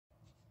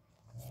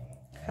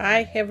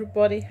Hi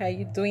everybody, how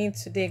you doing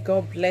today?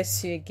 God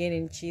bless you again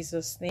in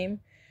Jesus'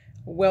 name.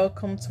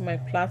 Welcome to my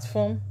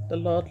platform. The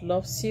Lord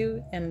loves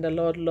you and the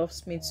Lord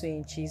loves me too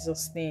in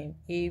Jesus' name.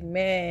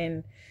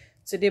 Amen.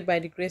 Today by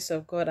the grace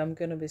of God, I'm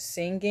going to be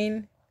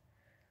singing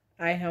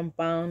I am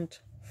bound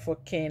for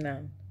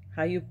Canaan.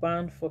 Are you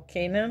bound for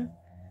Canaan?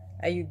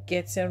 Are you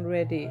getting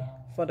ready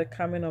for the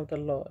coming of the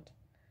Lord?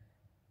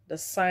 The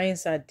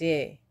signs are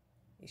there.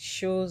 It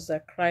shows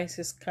that Christ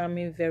is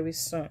coming very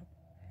soon.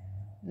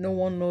 No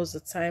one knows the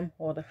time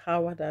or the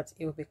hour that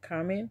it will be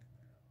coming,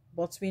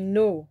 but we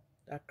know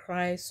that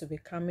Christ will be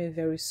coming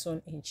very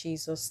soon in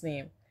Jesus'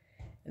 name.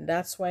 And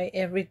that's why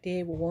every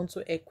day we want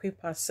to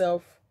equip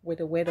ourselves with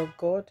the Word of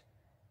God,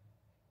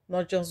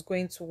 not just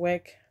going to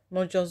work,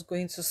 not just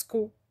going to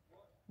school,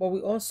 but we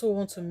also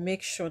want to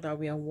make sure that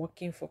we are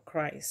working for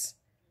Christ.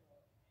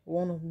 We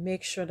want to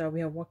make sure that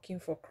we are working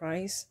for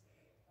Christ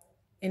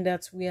and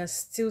that we are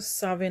still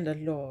serving the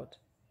Lord,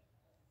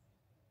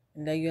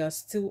 and that you are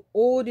still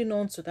holding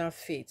on to that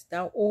faith,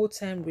 that old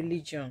time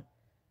religion,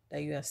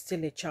 that you are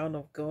still a child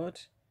of God.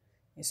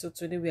 And so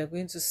today we are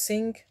going to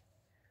sing,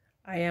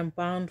 I am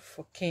bound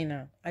for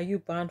Canaan. Are you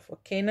bound for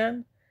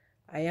Canaan?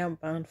 I am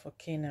bound for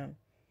Canaan.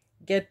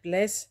 Get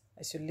blessed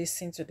as you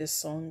listen to this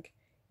song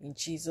in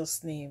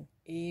Jesus' name.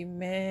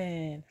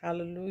 Amen.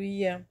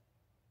 Hallelujah.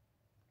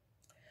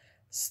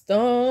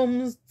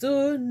 Storms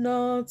do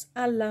not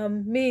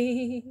alarm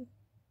me.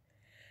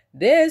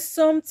 They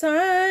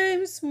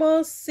sometimes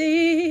must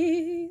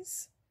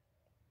cease.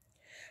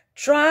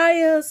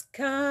 Trials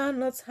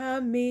cannot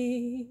harm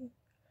me,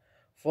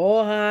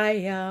 for I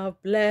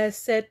have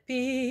blessed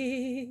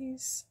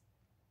peace.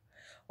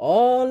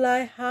 All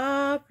I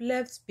have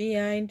left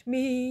behind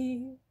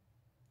me,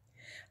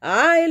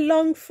 I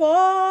long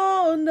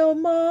for no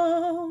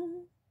more.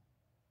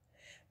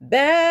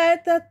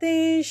 Better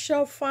things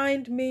shall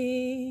find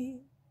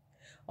me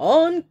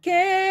on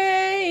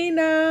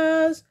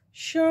Canaan's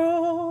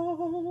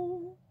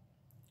shore.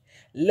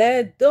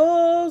 Let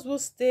those who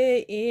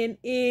stay in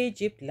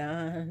Egypt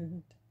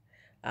land,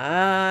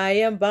 I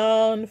am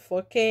bound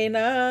for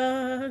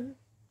Canaan,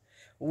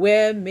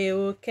 where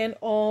milk and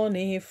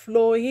honey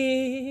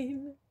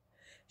flowing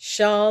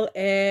shall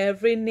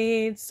every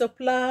need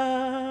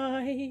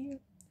supply.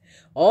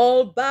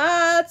 All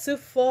battle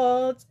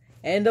fought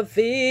and the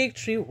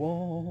victory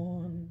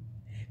won,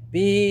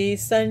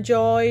 peace and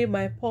joy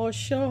my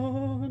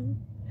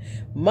portion.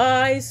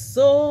 My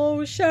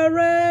soul shall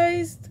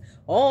rest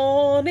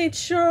on its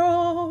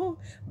shore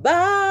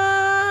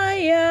by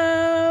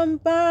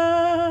and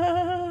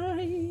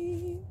by.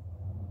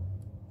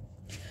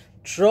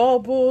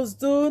 Troubles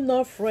do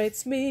not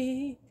fret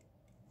me,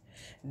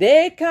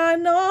 they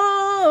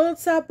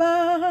cannot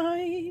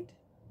abide,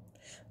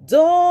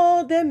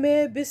 though they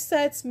may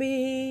beset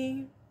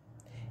me.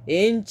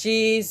 In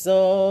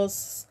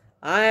Jesus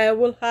I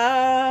will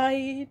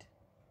hide.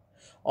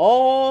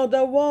 All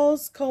the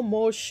world's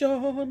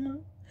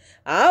commotion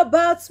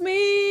about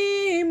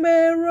me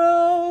may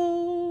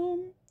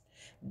roam.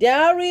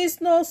 There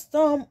is no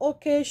storm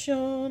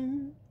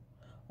occasion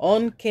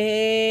on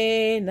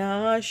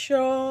Canaan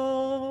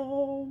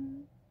shore.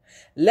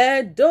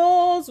 Let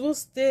those who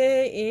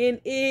stay in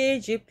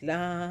Egypt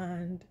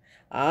land,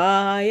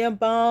 I am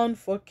bound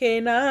for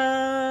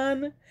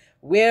Canaan,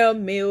 where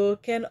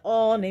milk and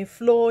honey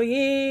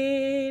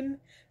flowing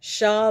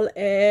shall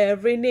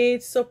every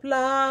need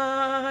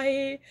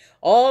supply.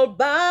 All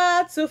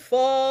battle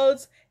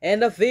fought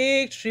and the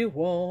victory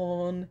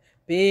won,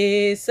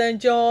 peace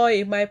and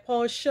joy my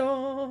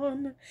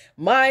portion.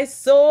 My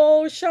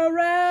soul shall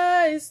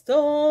rest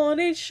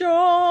on its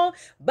shore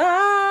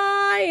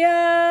by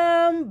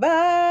and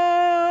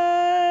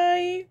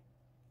by.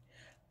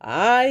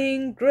 I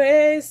in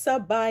grace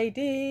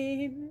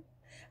abiding,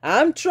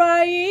 I'm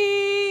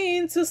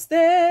trying to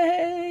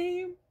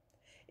stay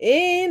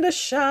in the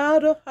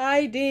shadow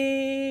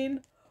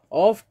hiding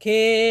of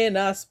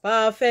Canaan's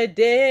perfect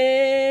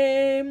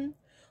day.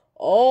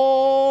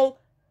 All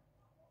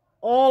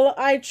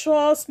I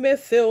trust may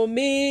fail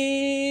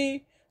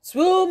me,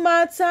 'twill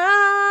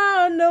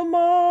matter no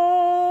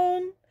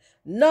more.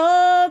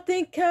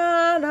 Nothing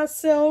can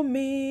assail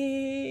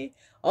me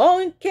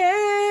on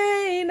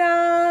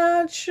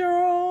Canaan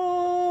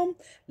shore.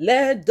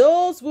 Let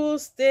those who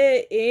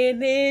stay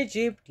in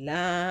Egypt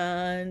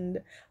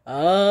land,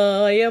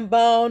 I am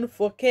bound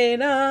for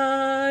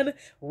Canaan,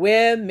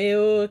 where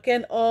milk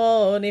and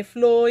honey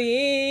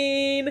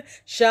flowing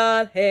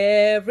shall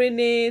every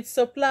need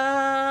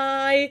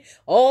supply.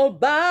 All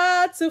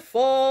battle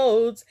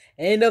fought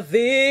and the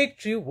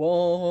victory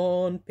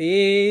won,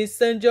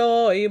 peace and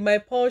joy my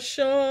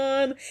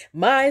portion.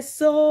 My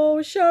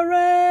soul shall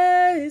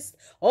rest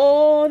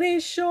on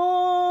its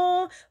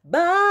shore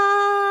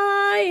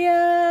by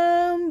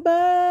and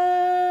by.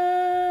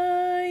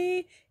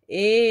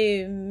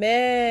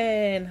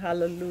 Amen.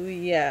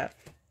 Hallelujah.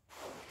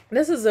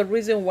 This is the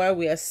reason why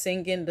we are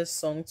singing this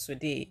song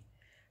today.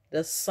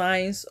 The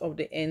signs of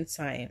the end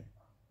time.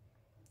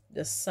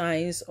 The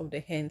signs of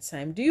the end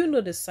time. Do you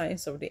know the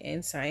signs of the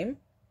end time?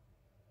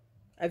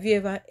 Have you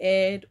ever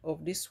heard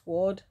of this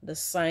word, the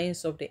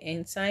signs of the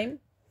end time?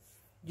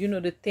 Do you know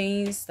the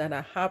things that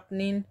are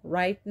happening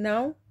right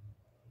now?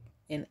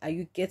 And are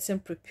you getting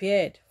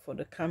prepared for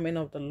the coming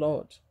of the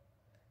Lord?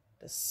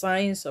 The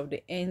signs of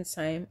the end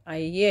time are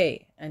here,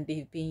 and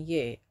they've been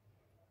here.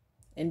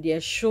 And they are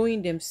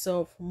showing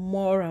themselves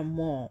more and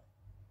more.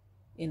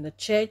 In the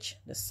church,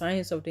 the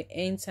signs of the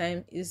end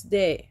time is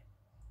there.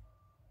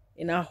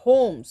 In our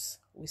homes,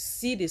 we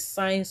see the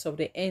signs of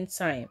the end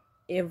time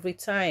every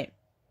time.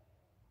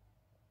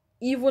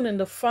 Even in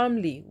the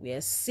family, we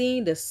are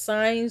seeing the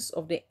signs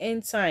of the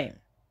end time.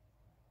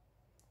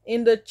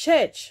 In the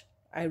church,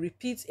 I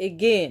repeat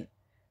again,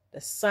 the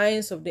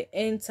signs of the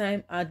end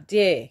time are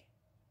there.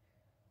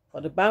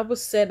 For the Bible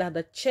said that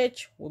the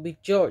church will be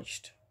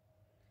judged,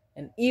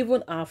 and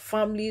even our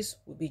families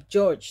will be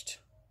judged.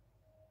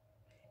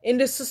 In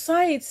the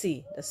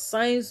society, the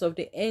signs of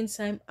the end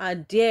time are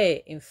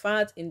there. In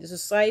fact, in the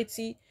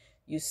society,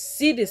 you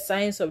see the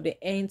signs of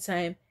the end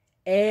time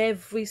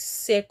every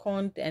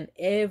second and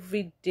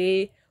every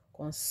day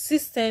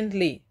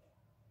consistently.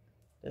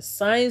 The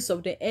signs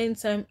of the end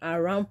time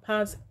are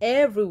rampant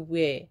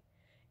everywhere.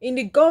 In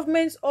the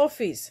government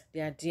office,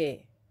 they are there.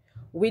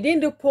 Within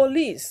the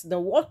police, the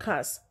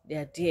workers, they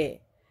are there.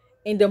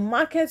 In the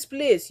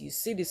marketplace, you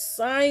see the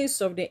signs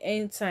of the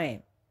end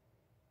time.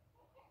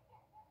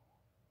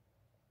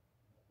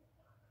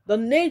 The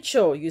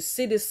nature, you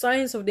see the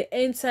signs of the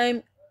end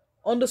time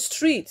on the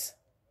streets.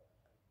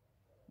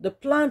 The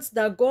plants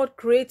that God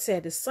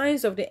created, the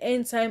signs of the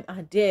end time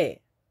are there.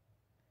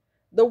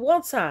 The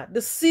water,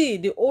 the sea,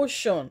 the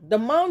ocean, the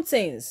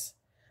mountains,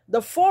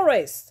 the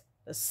forest,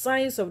 the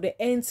signs of the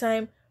end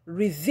time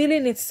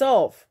revealing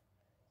itself,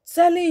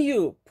 telling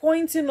you,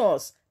 pointing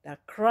us that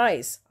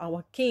Christ,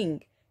 our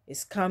King,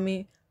 is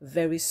coming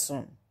very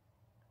soon.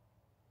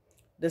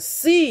 The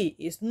sea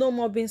is no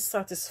more being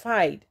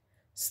satisfied,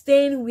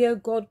 staying where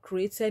God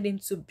created him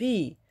to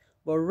be,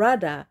 but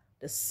rather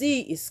the sea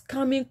is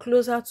coming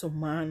closer to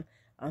man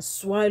and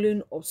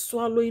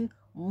swallowing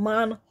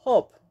man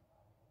up.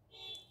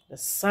 The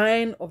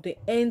sign of the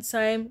end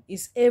time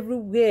is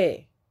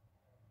everywhere.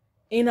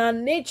 In our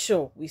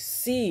nature, we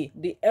see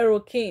the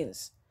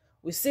hurricanes.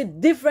 We see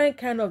different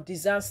kind of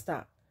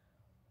disaster.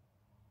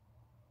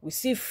 We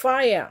see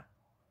fire,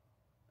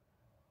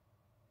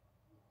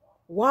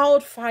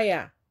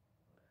 wildfire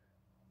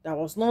that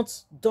was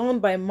not done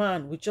by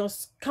man, will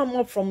just come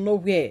up from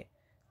nowhere,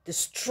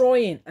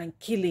 destroying and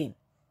killing.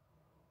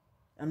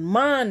 And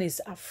man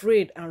is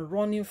afraid and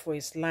running for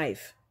his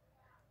life.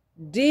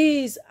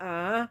 These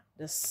are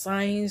the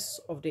signs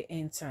of the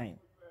end time.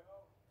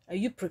 Are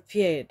you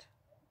prepared?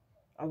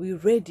 Are we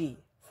ready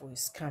for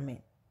his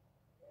coming?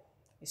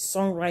 The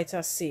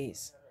songwriter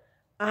says,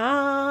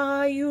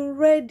 are you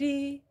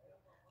ready?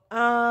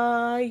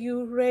 Are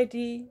you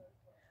ready?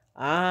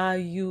 Are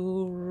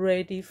you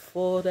ready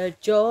for the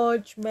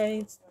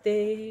judgment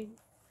day?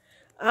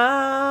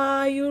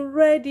 Are you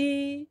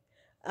ready?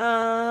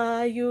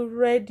 Are you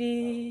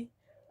ready?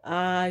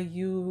 Are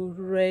you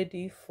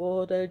ready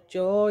for the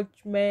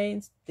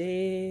judgment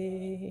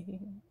day?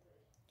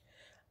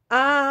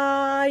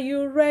 Are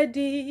you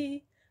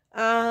ready?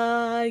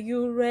 Are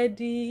you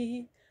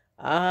ready?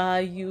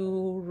 Are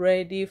you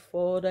ready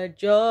for the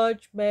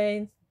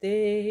judgment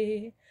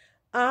day?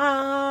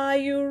 Are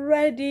you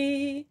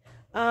ready?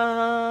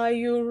 Are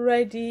you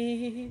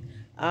ready?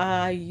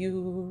 Are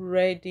you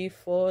ready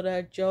for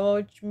the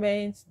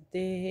judgment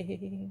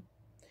day?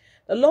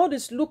 The Lord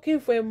is looking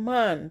for a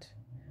man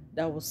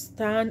that will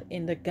stand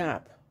in the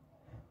gap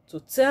to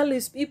tell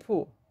his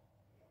people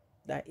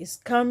that his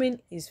coming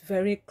is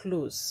very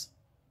close.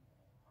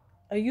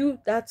 Are you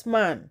that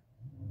man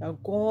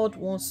that God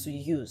wants to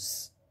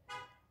use?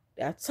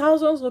 There are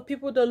thousands of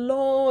people the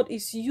Lord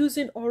is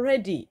using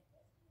already.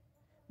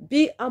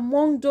 Be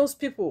among those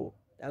people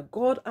that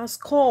God has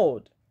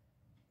called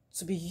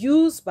to be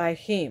used by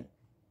him.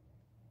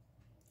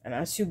 And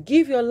as you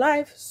give your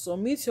life,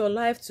 submit your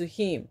life to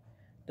him,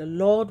 the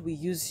Lord will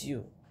use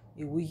you.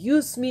 He will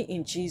use me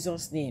in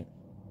Jesus' name.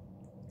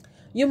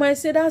 You might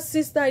say that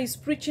sister is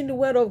preaching the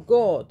word of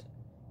God.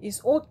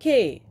 It's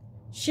okay.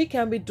 She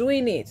can be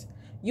doing it.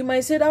 You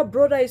might say that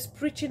brother is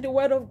preaching the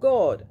word of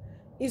God.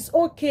 It's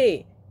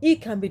okay. He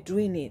can be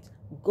doing it.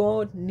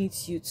 God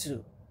needs you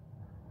too.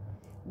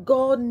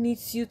 God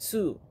needs you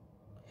too.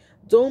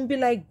 Don't be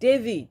like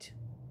David,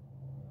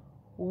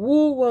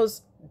 who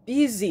was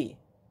busy.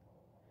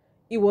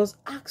 He was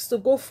asked to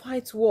go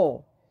fight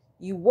war.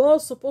 He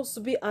was supposed to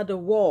be at the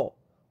war.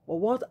 But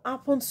what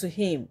happened to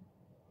him?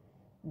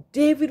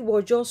 David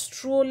was just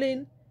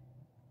strolling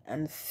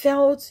and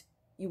felt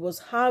he was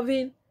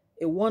having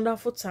a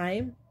wonderful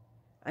time,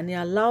 and he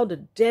allowed the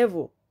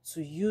devil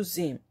to use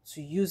him,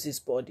 to use his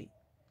body.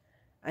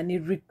 And he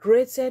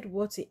regretted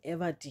what he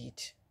ever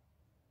did.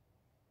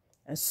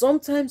 And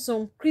sometimes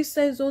some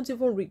Christians don't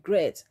even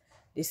regret.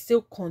 They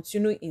still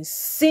continue in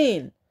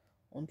sin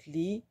until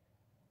the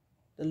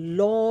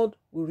Lord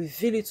will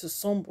reveal it to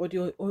somebody,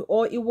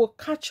 or it will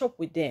catch up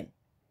with them.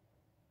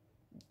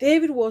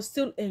 David was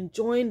still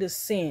enjoying the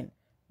sin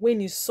when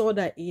he saw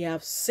that he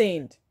have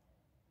sinned.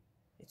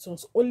 It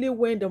was only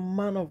when the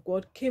man of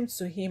God came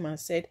to him and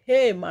said,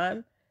 hey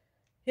man,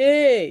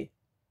 hey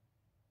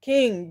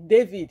King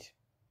David,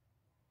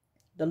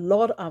 the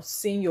Lord have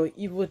seen your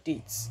evil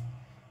deeds,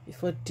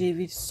 before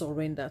David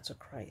surrendered to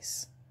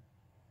Christ.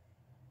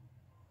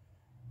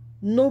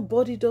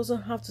 Nobody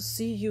doesn't have to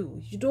see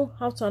you. You don't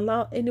have to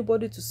allow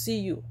anybody to see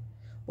you.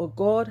 But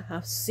God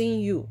has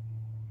seen you.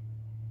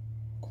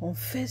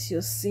 Confess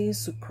your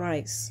sins to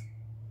Christ,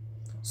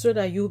 so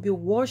that you'll be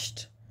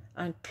washed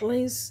and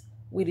cleansed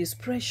with his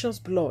precious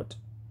blood,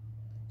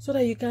 so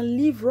that you can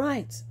live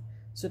right,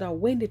 so that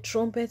when the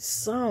trumpets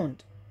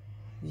sound,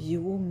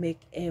 you will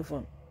make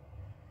heaven.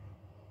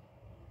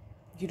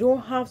 You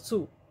don't have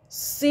to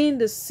sin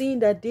the sin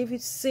that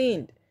David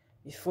sinned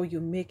before you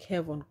make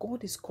heaven.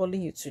 God is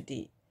calling you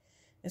today.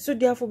 And so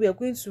therefore we are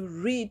going to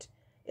read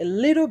a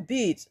little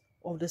bit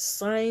of the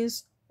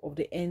signs of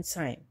the end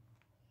time.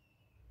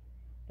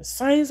 The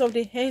signs of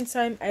the end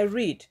time, I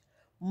read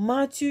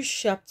Matthew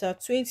chapter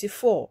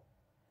 24.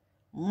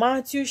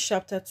 Matthew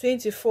chapter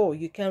 24.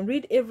 You can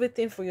read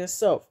everything for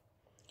yourself.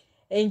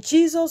 And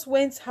Jesus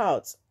went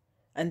out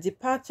and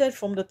departed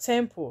from the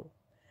temple,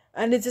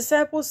 and the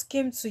disciples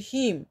came to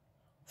him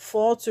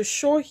to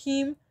show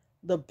him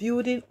the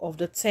building of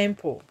the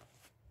temple.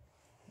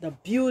 The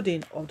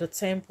building of the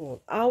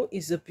temple. How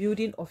is the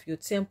building of your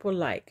temple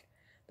like?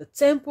 The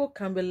temple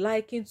can be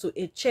likened to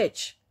a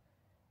church.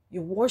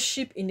 You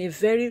worship in a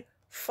very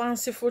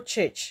fanciful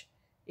church,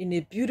 in a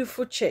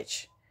beautiful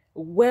church,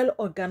 a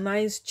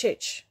well-organized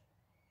church,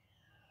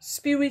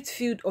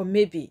 spirit-filled or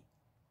maybe.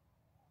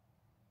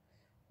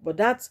 But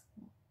that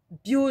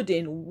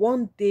building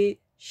one day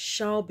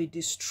shall be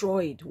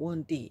destroyed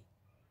one day.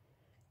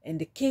 And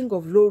the King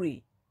of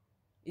Glory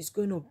is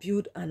going to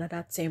build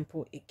another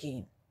temple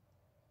again.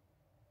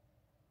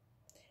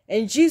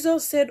 And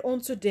Jesus said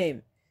unto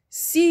them,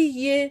 see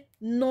ye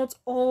not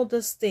all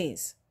these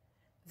things?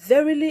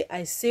 Verily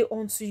I say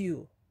unto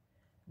you,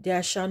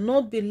 there shall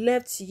not be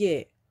left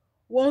here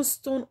one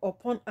stone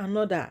upon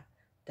another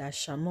that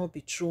shall not be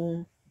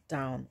thrown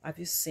down. Have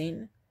you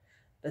seen?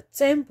 The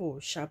temple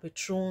shall be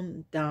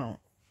thrown down.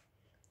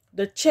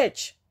 The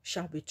church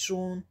shall be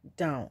thrown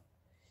down.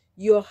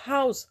 Your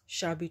house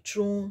shall be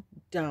thrown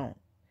down.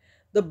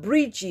 The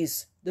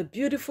bridges, the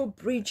beautiful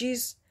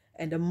bridges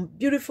and the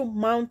beautiful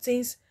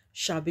mountains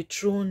shall be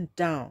thrown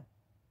down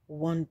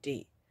one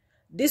day.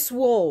 This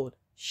world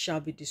shall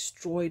be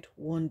destroyed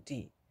one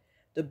day.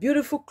 The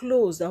beautiful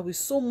clothes that we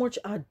so much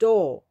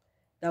adore,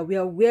 that we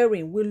are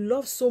wearing, we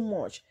love so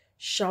much,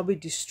 shall be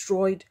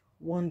destroyed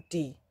one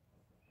day.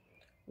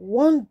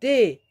 One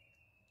day,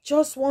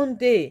 just one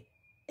day,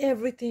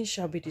 everything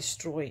shall be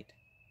destroyed.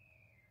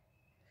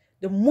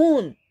 The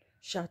moon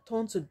shall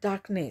turn to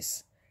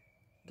darkness.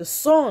 The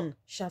sun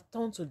shall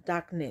turn to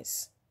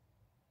darkness.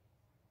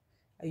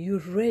 Are you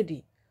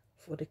ready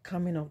for the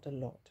coming of the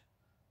Lord?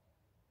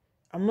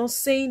 I'm not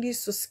saying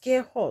this to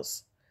scare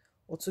us,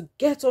 or to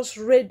get us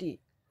ready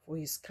for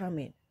his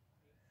coming,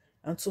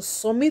 and to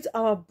submit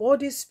our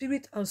body,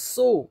 spirit, and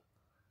soul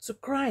to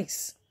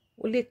Christ,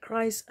 only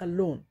Christ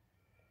alone,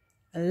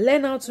 and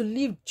learn how to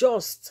live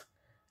just,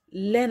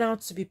 learn how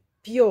to be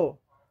pure,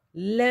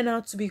 learn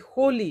how to be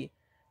holy,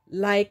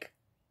 like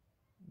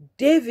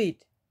David,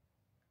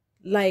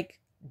 like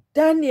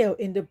Daniel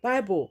in the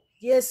Bible.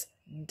 Yes,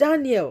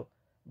 Daniel,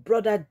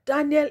 brother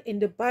Daniel in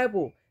the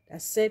Bible,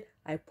 that said,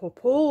 I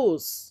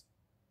propose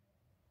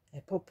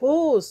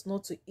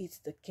not to eat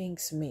the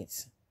king's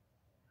meat.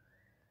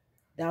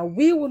 That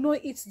we will not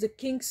eat the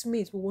king's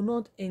meat. We will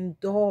not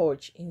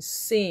indulge in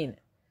sin.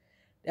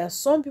 There are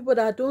some people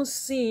that don't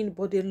sin,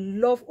 but they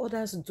love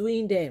others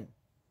doing them.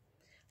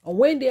 And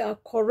when they are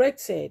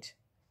corrected,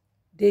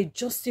 they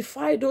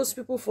justify those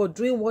people for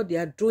doing what they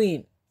are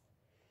doing.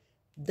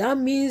 That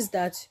means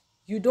that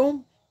you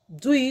don't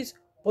do it,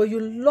 but you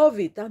love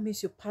it. That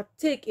means you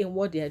partake in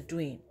what they are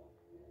doing.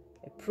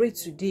 I pray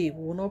today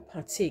we will not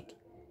partake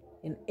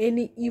in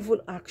any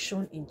evil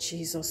action in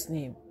Jesus'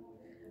 name.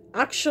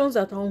 Actions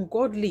that are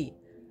ungodly,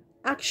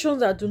 actions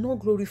that do not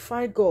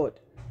glorify God,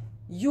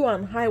 you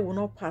and I will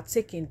not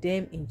partake in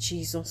them in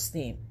Jesus'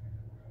 name.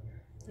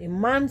 A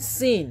man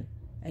sin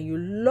and you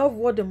love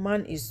what the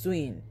man is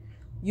doing.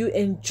 You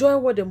enjoy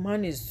what the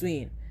man is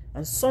doing.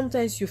 And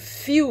sometimes you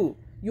feel,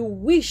 you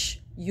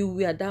wish you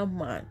were that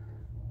man.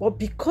 But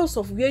because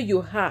of where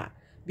you are,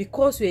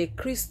 because you're a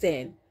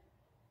Christian,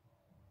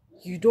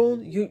 you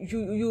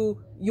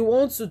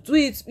want to do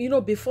it,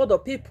 before the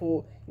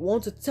people. You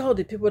want to tell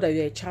the people that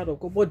you're a child of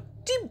God.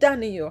 But deep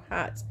down in your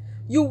heart,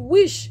 you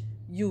wish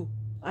you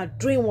are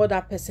doing what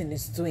that person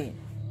is doing.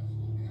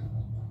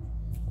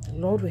 The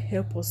Lord will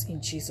help us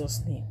in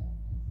Jesus' name.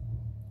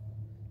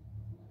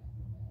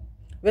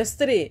 Verse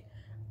 3.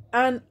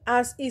 And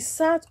as he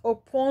sat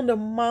upon the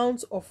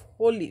Mount of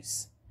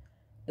Olives,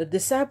 the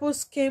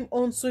disciples came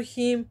unto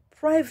him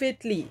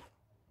privately.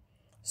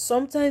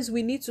 Sometimes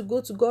we need to go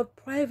to God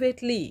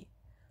privately.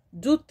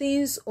 Do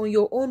things on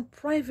your own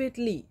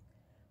privately.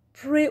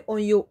 Pray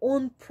on your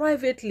own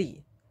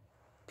privately.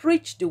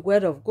 Preach the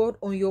word of God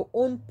on your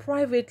own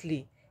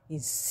privately. in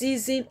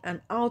season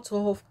and out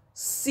of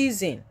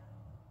season.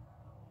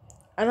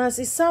 And as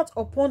he sat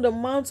upon the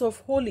Mount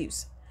of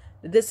Olives,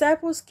 the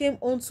disciples came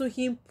unto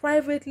him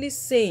privately,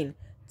 saying,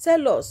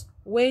 Tell us,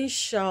 when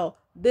shall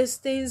these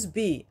things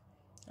be?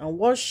 And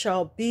what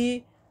shall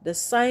be the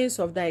signs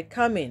of thy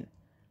coming,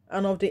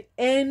 and of the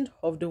end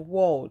of the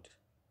world?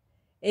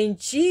 And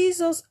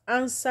Jesus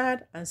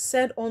answered and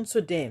said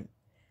unto them,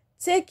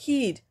 Take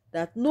heed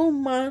that no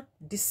man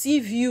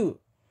deceive you.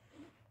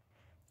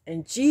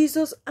 And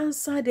Jesus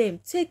answered them,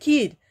 Take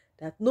heed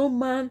that no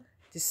man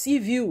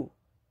deceive you.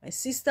 My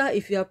sister,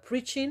 if you are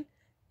preaching,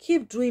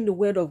 keep doing the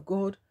word of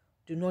God.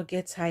 Do not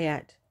get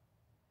tired.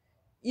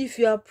 If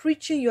you are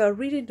preaching, you are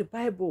reading the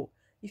Bible.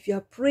 If you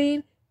are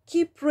praying,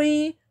 keep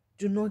praying.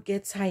 Do not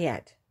get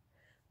tired.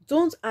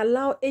 Don't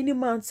allow any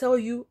man tell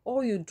you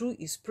all you do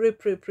is pray,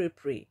 pray, pray,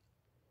 pray.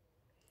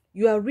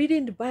 You are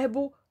reading the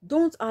Bible.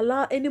 Don't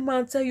allow any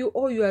man tell you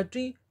all you are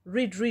doing,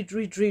 read, read,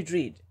 read, read,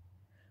 read.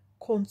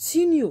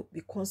 Continue,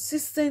 be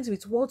consistent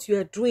with what you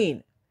are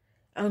doing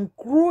and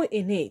grow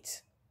in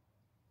it.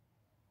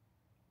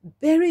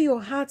 Bury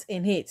your heart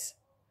in it,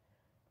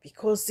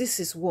 because this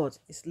is what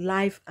is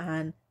life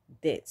and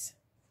death.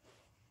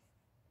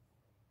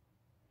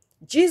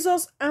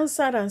 Jesus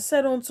answered and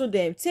said unto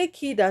them, Take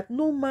heed that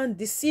no man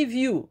deceive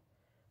you.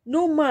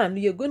 No man,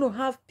 you're going to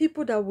have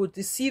people that will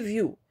deceive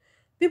you.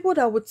 People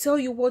that will tell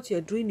you what you're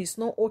doing is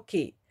not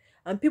okay.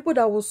 And people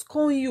that will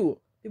scorn you.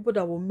 People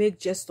that will make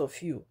jest of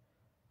you.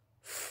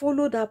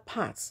 Follow that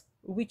path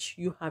which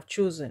you have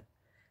chosen.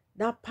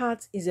 That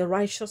path is a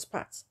righteous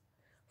path.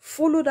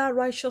 Follow that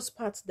righteous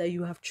path that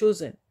you have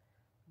chosen.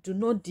 Do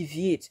not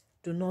deviate.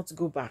 Do not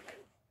go back.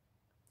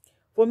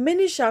 For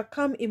many shall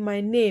come in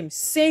my name,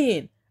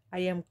 saying, I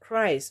am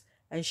Christ,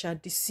 and shall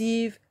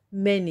deceive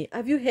many.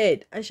 Have you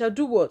heard? And shall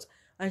do what?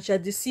 And shall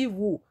deceive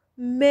who?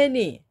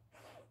 Many.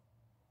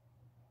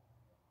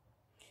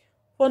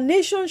 For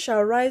nation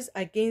shall rise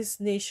against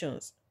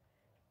nations,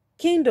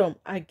 kingdom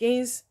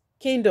against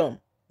kingdom.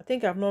 I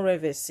think I've not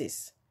read verse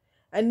 6.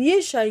 And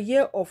ye shall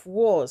hear of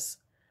wars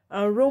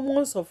and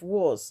rumors of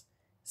wars.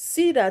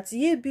 See that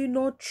ye be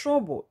not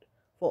troubled,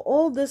 for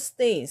all these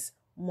things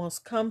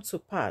must come to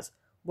pass,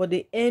 but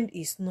the end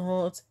is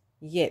not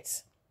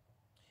yet.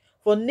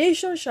 For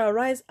nation shall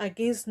rise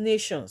against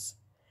nations,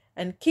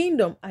 and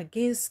kingdom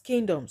against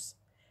kingdoms,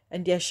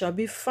 and there shall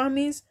be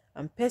famines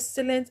and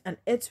pestilence and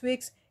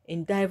earthquakes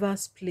in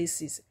diverse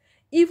places.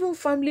 Even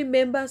family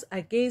members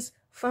against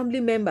family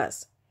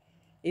members.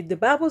 If the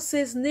Bible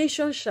says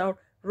nations shall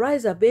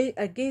rise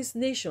against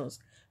nations,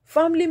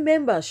 family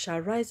members shall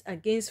rise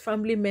against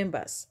family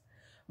members.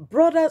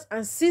 Brothers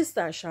and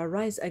sisters shall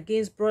rise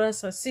against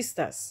brothers and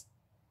sisters.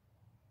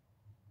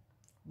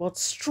 But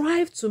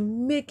strive to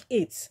make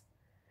it.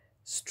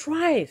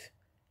 Strive.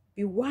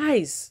 Be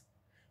wise.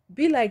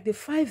 Be like the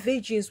 5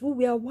 virgins who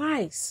were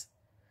wise.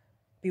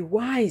 Be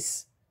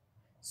wise.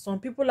 Some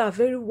people are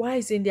very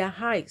wise in their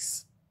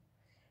eyes.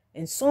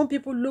 And some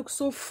people look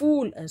so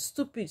fool and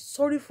stupid.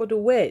 Sorry for the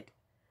word.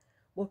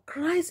 But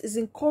Christ is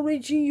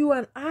encouraging you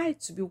and I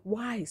to be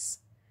wise.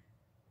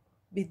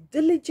 Be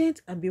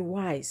diligent and be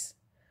wise.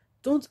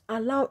 Don't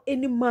allow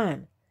any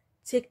man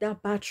take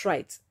that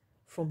birthright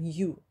from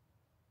you.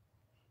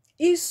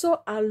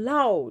 Esau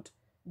allowed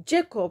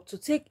Jacob to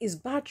take his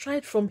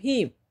birthright from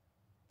him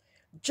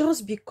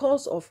just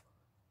because of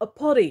a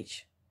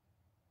pottage.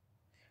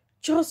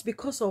 Just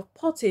because of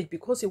pottage,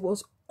 because he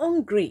was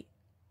hungry.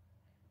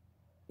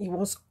 He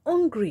was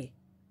hungry.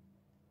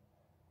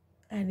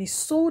 And he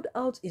sold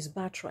out his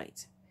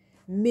birthright.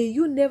 May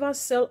you never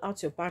sell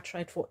out your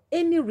birthright for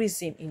any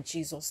reason in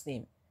Jesus'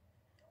 name.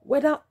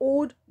 Whether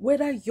old,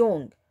 whether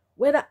young,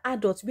 whether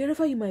adult,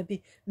 wherever you might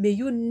be, may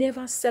you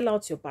never sell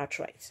out your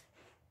birthright.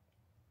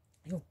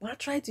 Your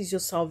birthright is your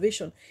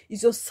salvation.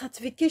 Is your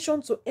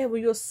certification to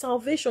heaven. Your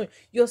salvation,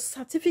 your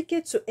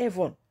certificate to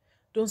heaven.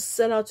 Don't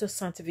sell out your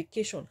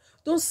sanctification.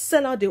 Don't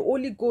sell out the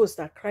Holy Ghost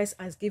that Christ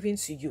has given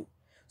to you.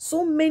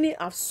 So many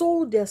have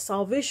sold their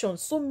salvation.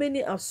 So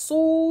many have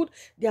sold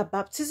their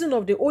baptism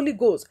of the Holy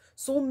Ghost.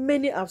 So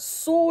many have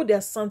sold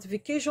their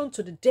sanctification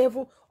to the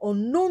devil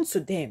unknown to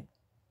them.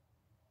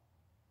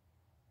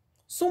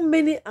 So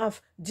many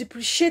have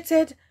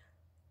depreciated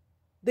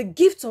the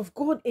gift of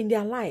God in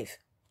their life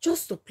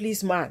just to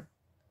please man.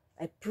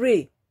 I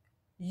pray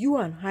you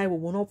and I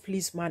will not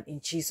please man in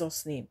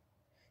Jesus' name.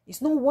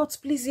 It's not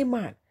worth pleasing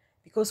man,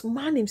 because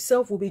man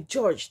himself will be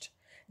judged.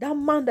 That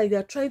man that you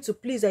are trying to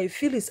please, that you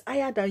feel is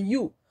higher than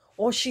you,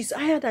 or she's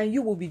higher than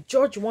you, will be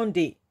judged one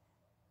day.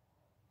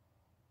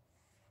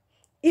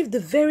 If the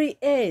very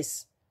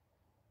heirs,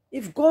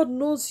 if God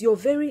knows your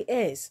very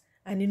heirs,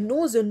 and he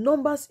knows the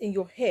numbers in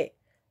your hair,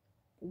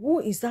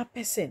 who is that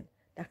person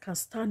that can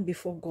stand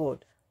before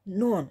God?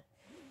 None.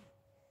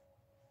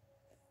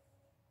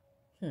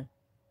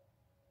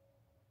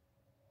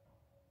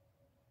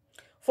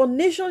 For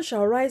nation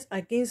shall rise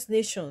against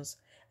nations,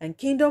 and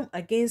kingdom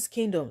against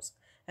kingdoms,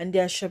 and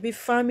there shall be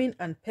famine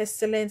and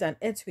pestilence and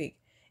earthquake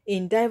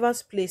in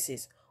diverse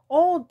places.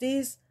 All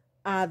these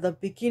are the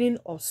beginning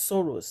of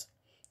sorrows.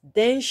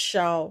 Then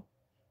shall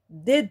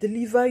they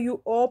deliver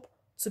you up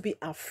to be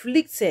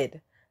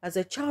afflicted. As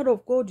a child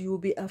of God, you will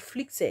be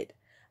afflicted.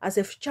 As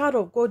a child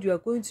of God, you are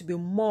going to be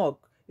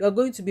mocked. You are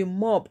going to be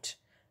mobbed.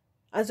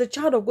 As a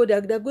child of God,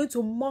 they are going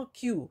to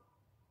mock you.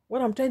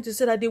 What I'm trying to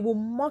say, that they will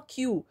mock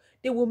you.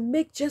 They will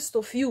make jest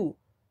of you.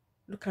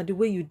 Look at the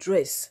way you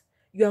dress.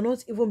 You are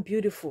not even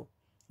beautiful.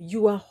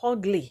 You are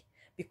ugly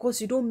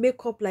because you don't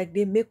make up like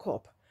they make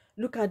up.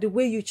 Look at the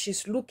way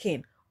she's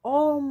looking.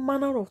 All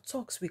manner of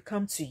talks will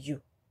come to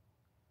you.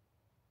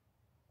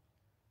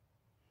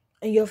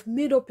 And you have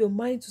made up your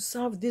mind to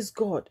serve this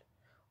God.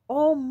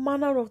 All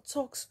manner of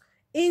talks,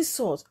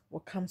 insults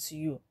will come to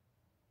you.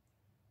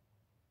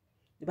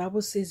 The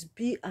Bible says,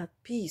 be at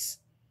peace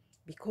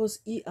because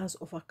he has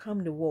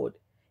overcome the world.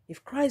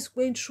 If Christ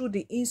went through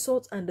the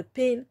insults and the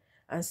pain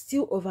and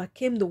still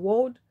overcame the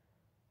world,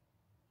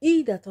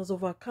 he that has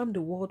overcome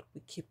the world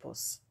will keep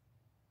us.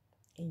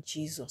 In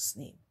Jesus'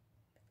 name.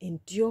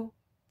 Endure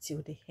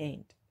till the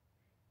end.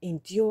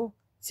 Endure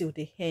till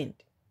the end.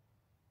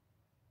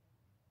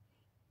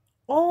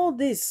 All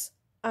this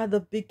are the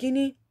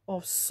beginning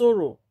of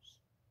sorrow.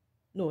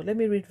 No, let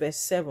me read verse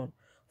 7.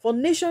 For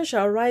nation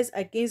shall rise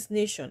against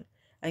nation,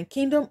 and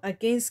kingdom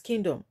against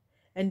kingdom,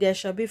 and there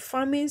shall be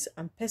famines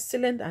and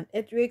pestilence and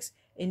earthquakes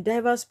in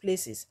divers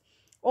places.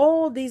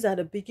 All these are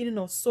the beginning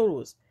of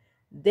sorrows.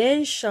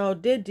 Then shall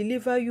they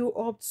deliver you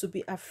up to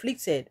be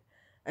afflicted,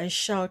 and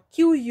shall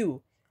kill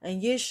you,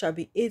 and ye shall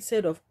be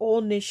hated of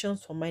all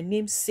nations for my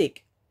name's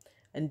sake.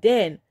 And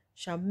then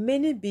shall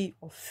many be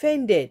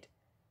offended.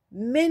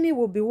 Many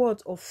will be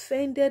what?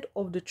 Offended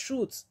of the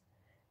truth.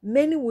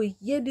 Many will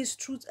hear this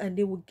truth and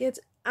they will get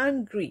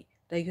angry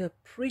that you are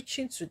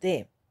preaching to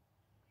them.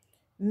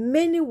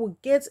 Many will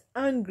get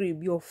angry,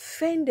 be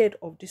offended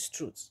of this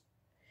truth,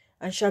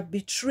 and shall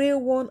betray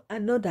one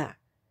another.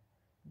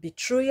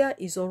 Betrayer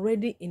is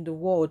already in the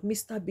world.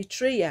 Mr.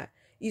 Betrayer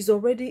is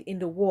already in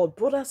the world.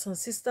 Brothers and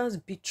sisters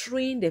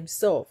betraying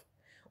themselves.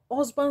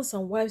 Husbands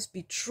and wives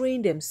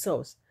betraying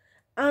themselves.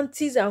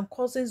 Aunties and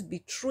cousins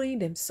betraying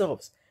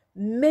themselves.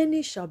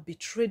 Many shall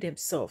betray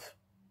themselves.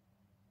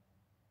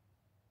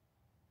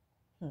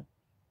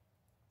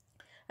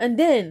 And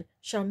then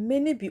shall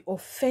many be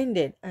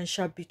offended and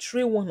shall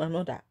betray one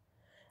another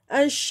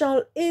and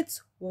shall hate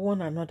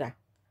one another.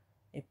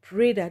 I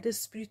pray that the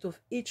spirit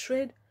of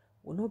hatred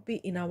will not be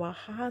in our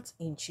hearts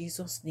in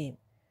Jesus' name.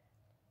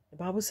 The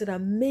Bible said that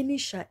many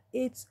shall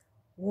hate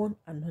one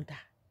another.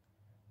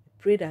 I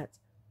pray that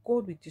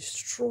God will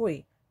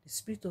destroy the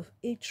spirit of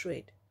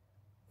hatred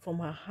from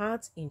our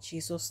hearts in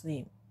Jesus'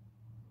 name.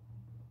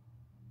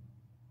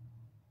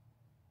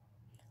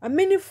 And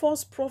many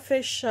false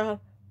prophets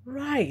shall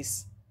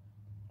rise.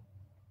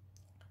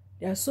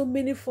 There are so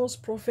many false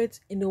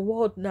prophets in the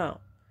world now.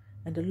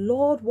 And the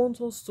Lord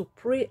wants us to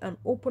pray and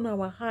open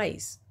our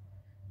eyes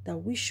that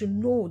we should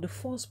know the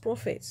false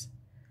prophets.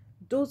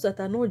 Those that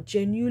are not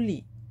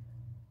genuinely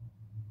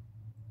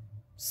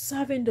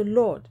serving the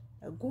Lord.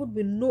 That God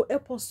will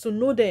help us to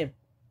know them.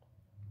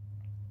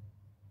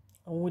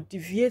 And we'll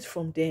deviate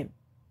from them.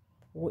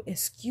 We'll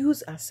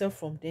excuse ourselves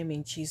from them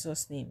in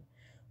Jesus' name.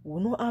 We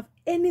will not have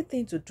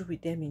anything to do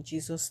with them in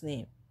Jesus'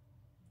 name.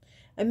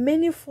 And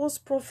many false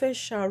prophets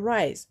shall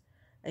rise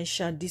and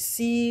shall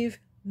deceive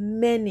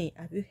many.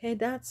 Have you heard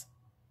that?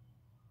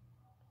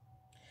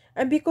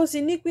 And because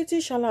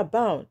iniquity shall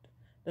abound,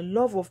 the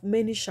love of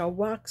many shall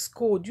wax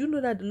cold. You know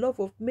that the love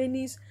of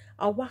many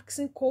are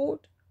waxing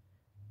cold?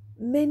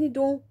 Many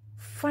don't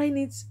find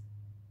it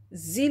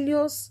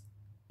zealous,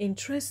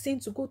 interesting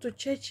to go to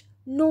church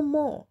no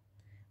more.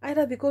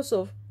 Either because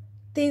of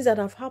things that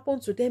have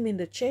happened to them in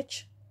the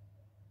church.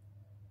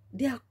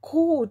 They are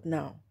cold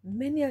now.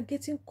 Many are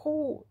getting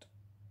cold.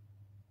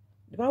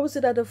 The Bible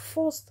said that the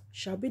first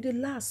shall be the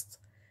last,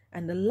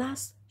 and the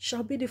last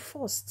shall be the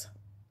first.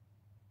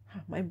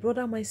 My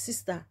brother, my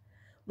sister,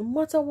 no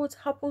matter what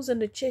happens in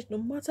the church, no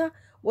matter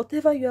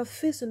whatever you have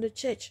faced in the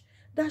church,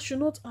 that should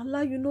not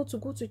allow you not to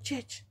go to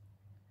church.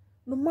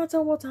 No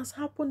matter what has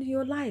happened in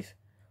your life,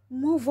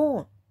 move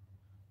on.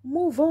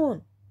 Move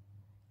on.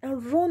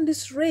 And run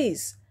this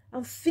race.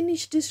 And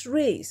finish this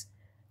race.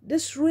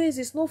 This race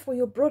is not for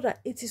your brother.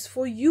 It is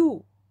for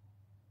you.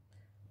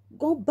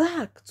 Go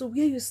back to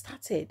where you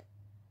started.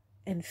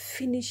 And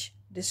finish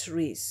this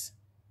race.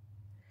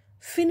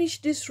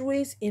 Finish this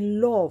race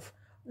in love.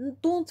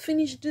 Don't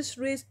finish this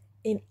race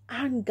in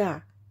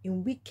anger,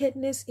 in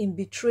wickedness, in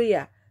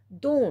betrayal.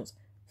 Don't.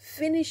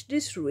 Finish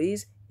this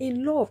race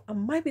in love. I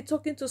might be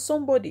talking to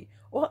somebody,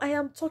 or I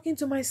am talking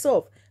to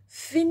myself.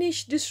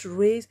 Finish this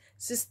race,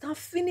 sister.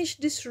 Finish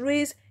this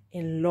race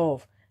in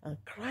love. And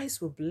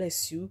Christ will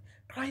bless you.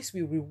 Christ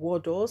will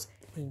reward us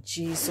in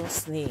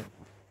Jesus' name.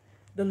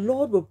 The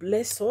Lord will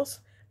bless us.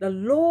 The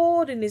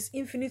Lord in his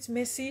infinite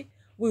mercy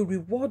will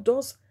reward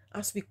us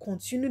as we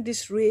continue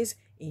this race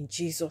in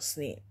Jesus'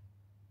 name.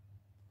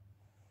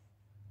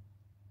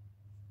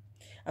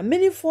 And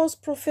many false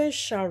prophets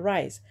shall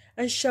rise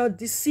and shall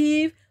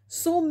deceive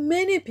so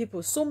many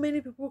people. So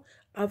many people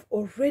have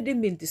already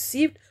been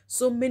deceived.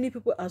 So many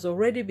people have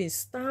already been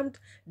stamped.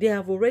 They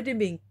have already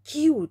been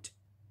killed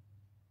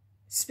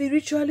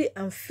spiritually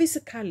and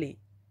physically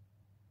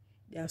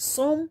There are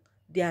some,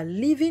 they are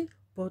living,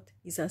 but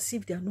it's as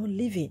if they are not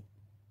living.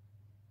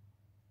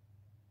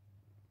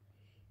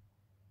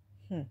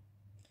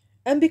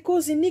 And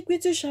because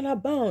iniquity shall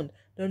abound,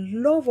 the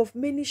love of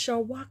many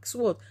shall wax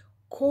what?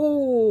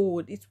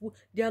 Cold.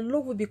 Their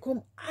love will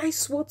become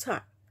ice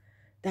water.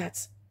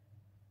 That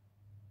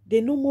they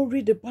no more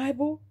read the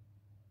Bible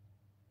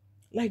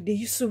like they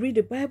used to read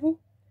the Bible.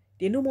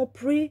 They no more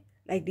pray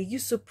like they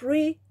used to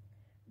pray.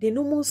 They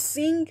no more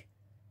sing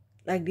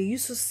like they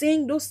used to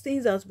sing. Those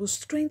things that will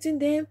strengthen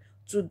them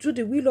to do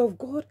the will of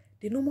God,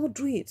 they no more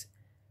do it.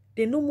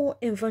 They no more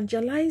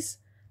evangelize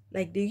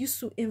like they used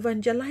to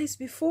evangelize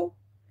before.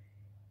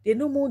 They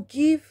no more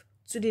give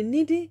to the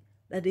needy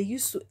like they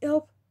used to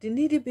help the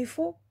needy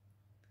before.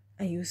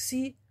 And you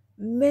see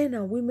men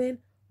and women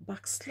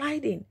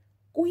backsliding,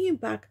 going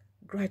back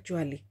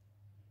gradually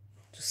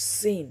to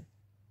sin.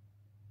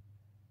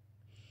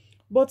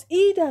 But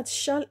he that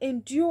shall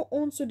endure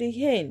unto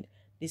the end,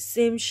 the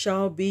same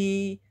shall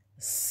be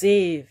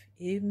saved.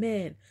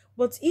 Amen.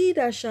 But he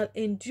that shall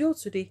endure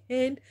to the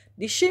end,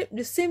 the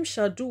same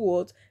shall do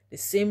what? The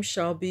same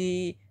shall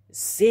be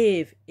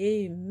saved.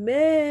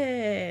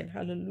 Amen.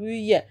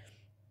 Hallelujah.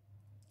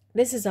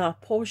 This is our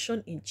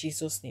portion in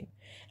Jesus' name.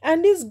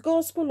 And this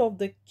gospel of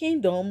the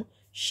kingdom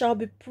shall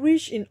be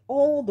preached in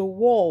all the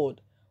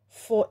world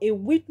for a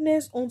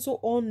witness unto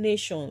all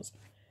nations.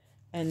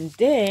 And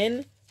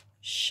then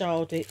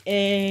shall the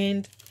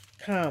end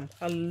come.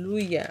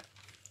 Hallelujah.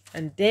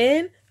 And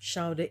then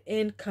shall the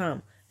end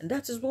come. And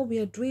that is what we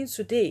are doing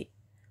today.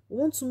 We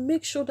want to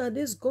make sure that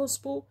this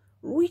gospel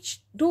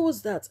reach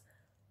those that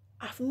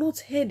have not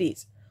heard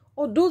it,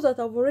 or those that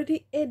have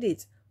already heard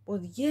it,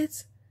 but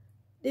yet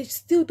they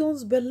still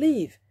don't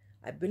believe.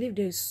 I believe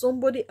there is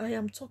somebody I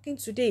am talking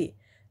today.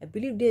 I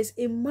believe there is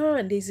a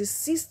man, there is a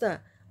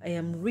sister I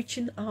am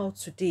reaching out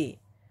today.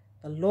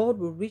 The Lord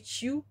will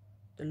reach you.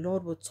 The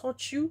Lord will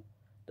touch you.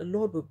 The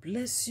Lord will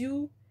bless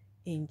you.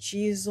 In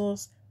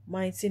Jesus'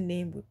 mighty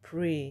name we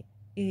pray.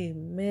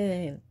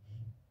 Amen.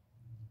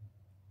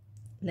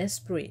 Let's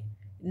pray.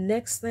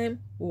 Next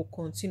time we'll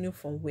continue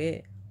from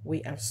where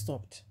we have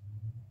stopped.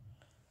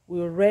 We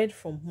read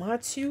from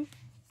Matthew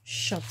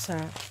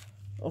chapter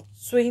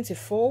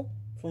 24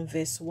 from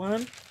verse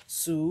 1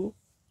 to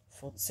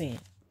 14.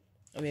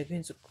 And we are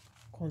going to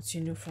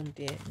continue from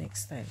there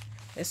next time.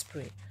 Let's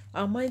pray.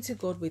 Almighty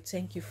God, we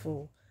thank you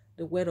for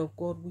the word of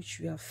God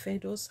which you have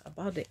fed us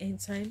about the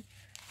end time,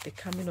 the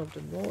coming of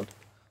the Lord.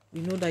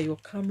 We know that your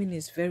coming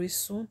is very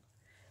soon.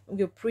 And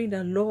we are praying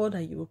that, Lord,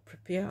 that you will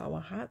prepare our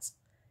hearts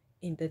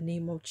in the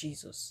name of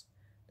Jesus.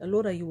 The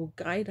Lord, that you will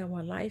guide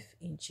our life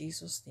in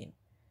Jesus' name.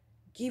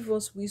 Give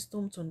us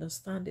wisdom to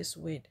understand this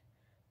word.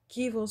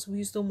 Give us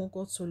wisdom, O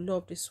God, to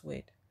love this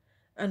word.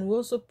 And we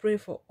also pray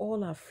for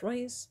all our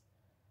friends,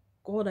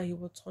 God, that you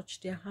will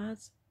touch their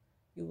hearts,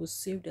 you will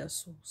save their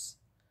souls.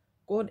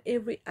 God,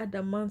 every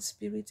adamant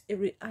spirit,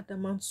 every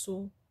adamant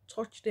soul,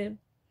 touch them,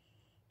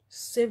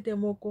 save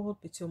them, O God,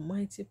 with your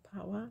mighty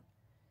power.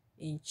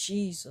 In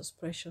Jesus'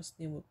 precious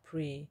name we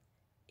pray.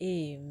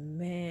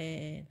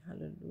 Amen.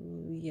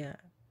 Hallelujah.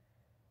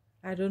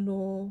 I don't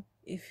know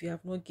if you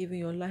have not given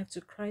your life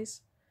to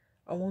Christ.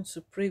 I want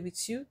to pray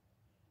with you.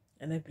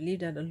 And I believe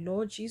that the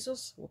Lord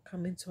Jesus will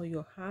come into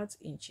your heart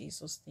in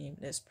Jesus' name.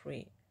 Let's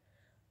pray.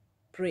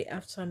 Pray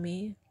after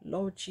me.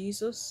 Lord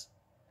Jesus,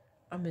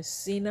 I'm a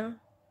sinner.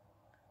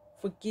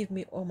 Forgive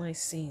me all my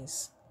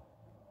sins.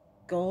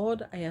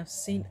 God, I have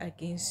sinned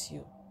against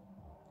you.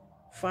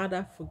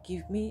 Father,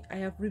 forgive me. I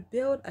have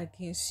rebelled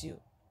against you.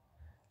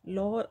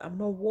 Lord, I'm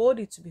not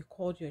worthy to be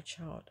called your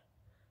child.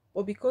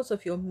 But because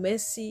of your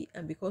mercy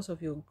and because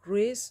of your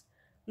grace,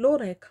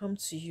 Lord, I come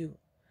to you.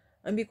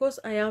 And because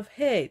I have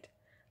heard,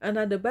 and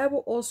that the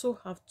Bible also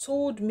have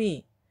told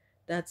me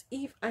that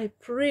if I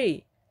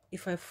pray,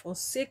 if I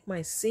forsake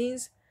my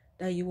sins,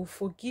 that you will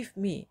forgive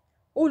me.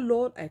 Oh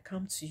Lord, I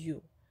come to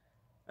you.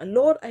 And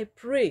Lord, I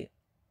pray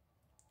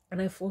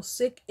and I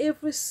forsake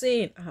every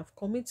sin I have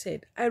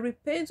committed. I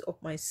repent of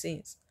my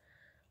sins.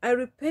 I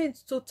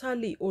repent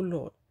totally, O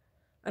Lord.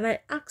 And I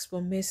ask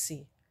for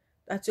mercy,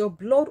 that your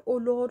blood, O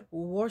Lord,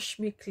 will wash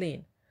me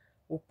clean,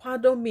 will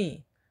pardon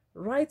me.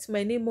 Write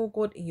my name, O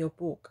God, in your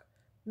book.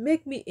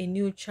 Make me a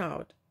new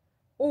child.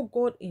 O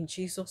God, in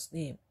Jesus'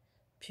 name.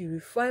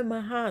 Purify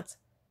my heart.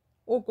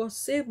 O God,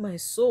 save my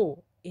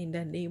soul in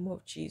the name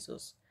of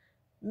Jesus.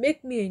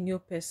 Make me a new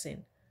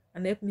person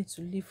and help me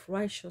to live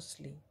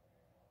righteously.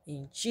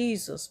 In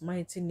Jesus'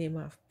 mighty name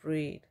I've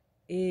prayed.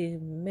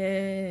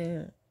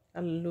 Amen.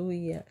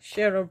 Hallelujah.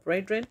 Share up,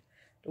 brethren.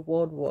 The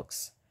word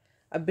works.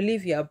 I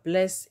believe you are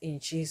blessed in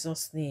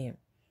Jesus' name.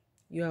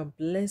 You are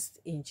blessed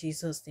in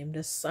Jesus' name.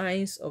 The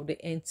signs of the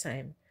end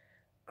time.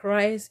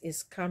 Christ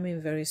is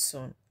coming very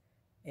soon.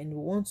 And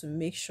we want to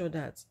make sure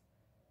that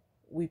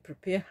we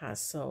prepare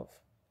ourselves,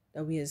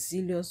 that we are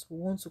zealous. We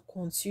want to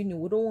continue.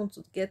 We don't want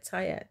to get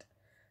tired.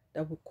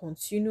 That we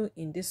continue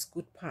in this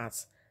good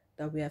path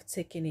that we have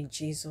taken in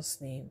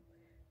Jesus' name.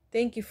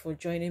 Thank you for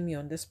joining me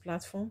on this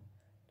platform.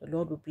 The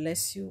Lord will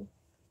bless you.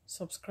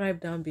 Subscribe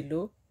down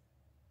below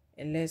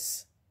and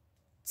let's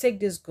take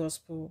this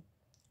gospel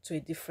to a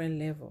different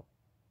level.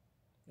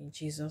 In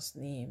Jesus'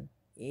 name,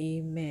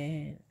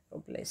 amen.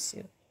 God bless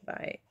you.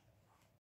 Bye.